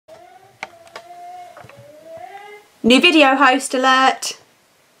New video host alert!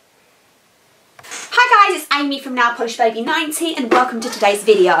 Hi guys, it's Amy from Nail Polish Baby 90 and welcome to today's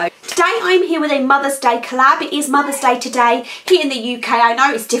video. Today I'm here with a Mother's Day collab. It is Mother's Day today here in the UK. I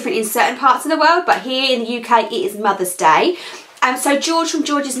know it's different in certain parts of the world, but here in the UK it is Mother's Day. So George from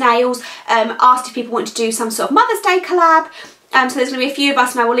George's Nails asked if people want to do some sort of Mother's Day collab. So there's going to be a few of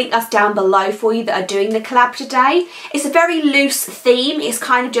us, and I will link us down below for you that are doing the collab today. It's a very loose theme. It's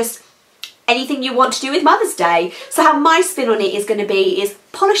kind of just anything you want to do with Mother's Day. So how my spin on it is going to be is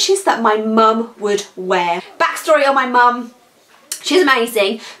polishes that my mum would wear. Backstory on my mum: she's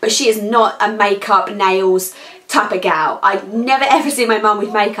amazing, but she is not a makeup, nails type of gal. I've never ever seen my mum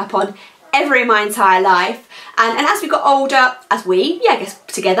with makeup on ever in my entire life. And as we got older,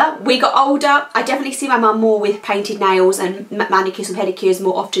 together, we got older, I definitely see my mum more with painted nails and manicures and pedicures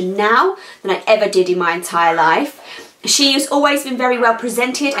more often now than I ever did in my entire life. She's always been very well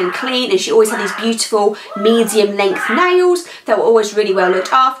presented and clean, and she always had these beautiful medium length nails that were always really well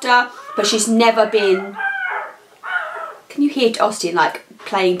looked after, but she's never been... Can you hear Austin like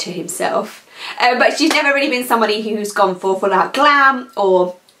playing to himself? But she's never really been somebody who's gone for like glam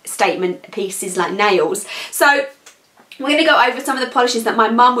or statement pieces like nails. So we're going to go over some of the polishes that my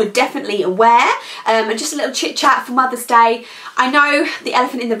mum would definitely wear, and just a little chit chat for Mother's Day. I know the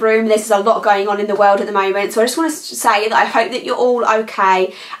elephant in the room, there's a lot going on in the world at the moment, so I just want to say that I hope that you're all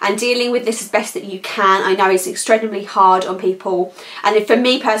okay and dealing with this as best that you can. I know it's extremely hard on people, and for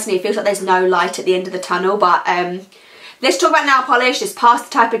me personally it feels like there's no light at the end of the tunnel, but let's talk about nail polish. It's past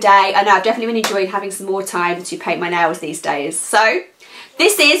the type of day. I know I've definitely been enjoying having some more time to paint my nails these days. So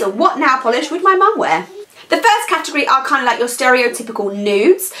this is what nail polish would my mum wear. The first category are kind of like your stereotypical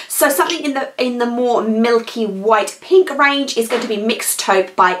nudes. So something in the more milky white pink range is going to be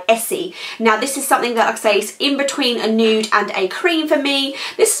Mixtaupe by Essie. Now this is something that, like I say, is in between a nude and a cream for me.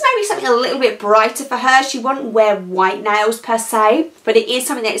 This is maybe something a little bit brighter for her. She wouldn't wear white nails per se, but it is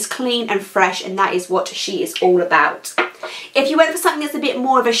something that is clean and fresh, and that is what she is all about. If you went for something that's a bit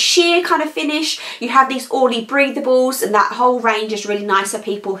more of a sheer kind of finish, you have these Orly breathables, and that whole range is really nice for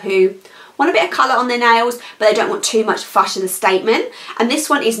people who want a bit of colour on their nails but they don't want too much fuss in the statement. And this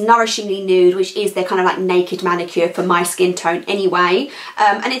one is Nourishingly Nude, which is their kind of like naked manicure for my skin tone anyway.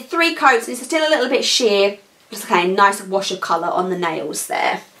 And in 3 coats, it's still a little bit sheer, just like a nice wash of colour on the nails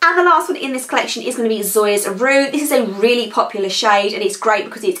there. And the last one in this collection is going to be Zoya's Rude. This is a really popular shade, and it's great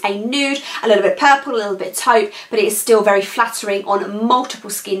because it's a nude, a little bit purple, a little bit taupe, but it is still very flattering on multiple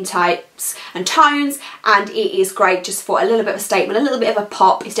skin types and tones, and it is great just for a little bit of a statement, a little bit of a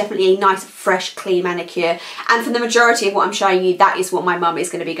pop. It's definitely a nice, fresh, clean manicure, and for the majority of what I'm showing you, that is what my mum is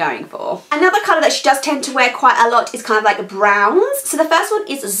going to be going for. Another colour that she does tend to wear quite a lot is kind of like browns. So the first one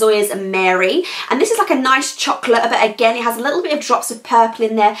is Zoya's Mary, and this is like a nice chocolate, but again, it has a little bit of drops of purple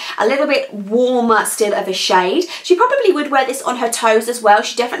in there, a little bit warmer still of a shade. She probably would wear this on her toes as well.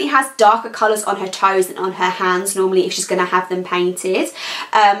 She definitely has darker colours on her toes than on her hands normally if she's going to have them painted.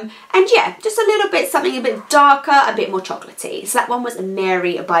 And yeah, just a little bit, something a bit darker, a bit more chocolatey. So that one was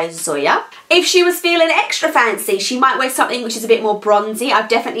Mary by Zoya. If she was feeling extra fancy, she might wear something which is a bit more bronzy. I've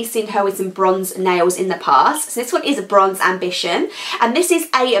definitely seen her with some bronze nails in the past. So this one is a Bronze Ambition, and this is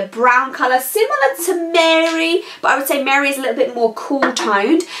a brown colour similar to Mary, but I would say Mary is a little bit more cool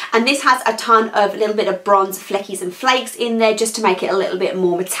toned, and this has a ton of little bit of bronze fleckies and flakes in there just to make it a little bit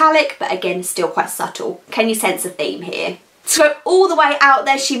more metallic, but again still quite subtle. Can you sense a theme here? To go all the way out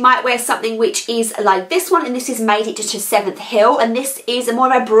there, she might wear something which is like this one, and this is Made It to 7th Hill, and this is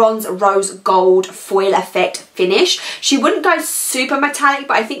more of a bronze rose gold foil effect finish. She wouldn't go super metallic,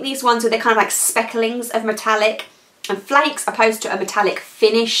 but I think these ones with the kind of like specklings of metallic and flakes opposed to a metallic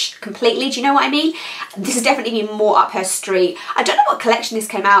finish completely, do you know what I mean? This has definitely been more up her street. I don't know what collection this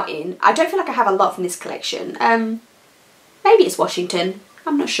came out in. I don't feel like I have a lot from this collection. Maybe it's Washington.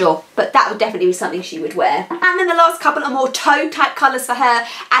 I'm not sure, but that would definitely be something she would wear. And then the last couple are more taupe type colours for her,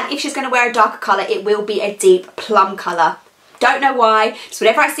 and if she's going to wear a darker colour, it will be a deep plum colour. Don't know why, just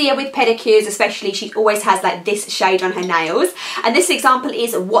whenever I see her with pedicures especially, she always has like this shade on her nails. And this example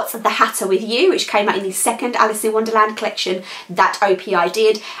is What's the Hatter With You, which came out in the second Alice in Wonderland collection that OPI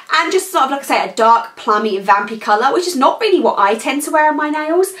did. And just sort of, like I say, a dark plummy vampy colour, which is not really what I tend to wear on my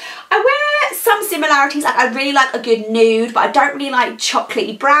nails. I wear some similarities, like I really like a good nude, but I don't really like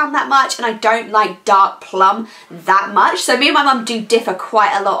chocolatey brown that much, and I don't like dark plum that much. So me and my mum do differ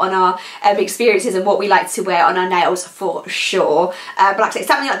quite a lot on our experiences and what we like to wear on our nails for sure. But like I say,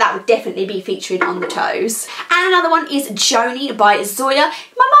 something like that would definitely be featuring on the toes. And another one is Joni by Zoya.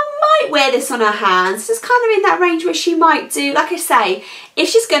 My mum might wear this on her hands. It's kind of in that range where she might do, like I say, if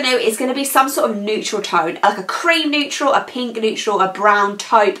she's going to, it's going to be some sort of neutral tone, like a cream neutral, a pink neutral, a brown,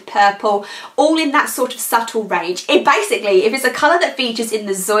 taupe, purple, all in that sort of subtle range. It basically, if it's a colour that features in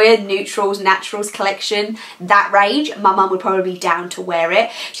the Zoya Neutrals Naturals collection, that range, my mum would probably be down to wear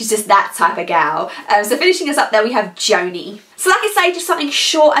it. She's just that type of gal. So finishing us up there, we have Joni. So like I say, just something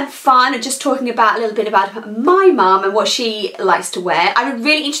short and fun, and just talking about a little bit about my mum and what she likes to wear. I'm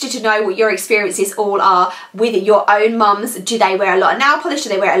really interested to know what your experiences all are with your own mums. Do they wear a lot of nail polish? Do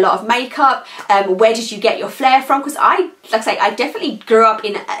they wear a lot of makeup? Where did you get your flair from? Because like I say, I definitely grew up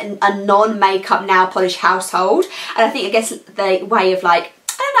in a non-makeup nail polish household, and I guess the way of like,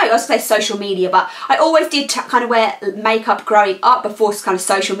 I don't know, I was going to say social media, but I always did kind of wear makeup growing up before kind of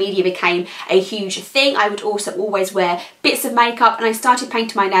social media became a huge thing. I would also always wear bits of makeup, and I started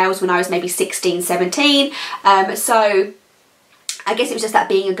painting my nails when I was maybe 16, 17. So I guess it was just that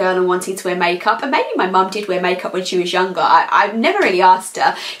being a girl and wanting to wear makeup, and maybe my mum did wear makeup when she was younger. I've never really asked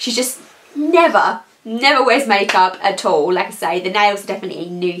her. She's just never wears makeup at all. Like I say, the nails are definitely a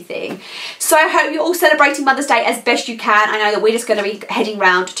new thing. So I hope you're all celebrating Mother's Day as best you can. I know that we're just going to be heading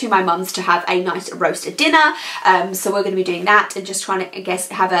round to my mum's to have a nice roasted dinner. So we're going to be doing that and just trying to, I guess,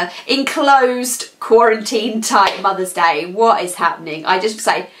 have a enclosed quarantine type Mother's Day. What is happening? I just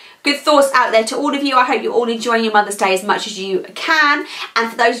say, good thoughts out there to all of you. I hope you're all enjoying your Mother's Day as much as you can.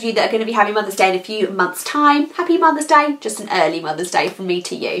 And for those of you that are going to be having Mother's Day in a few months' time, happy Mother's Day. Just an early Mother's Day from me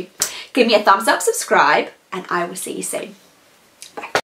to you. Give me a thumbs up, subscribe, and I will see you soon. Bye.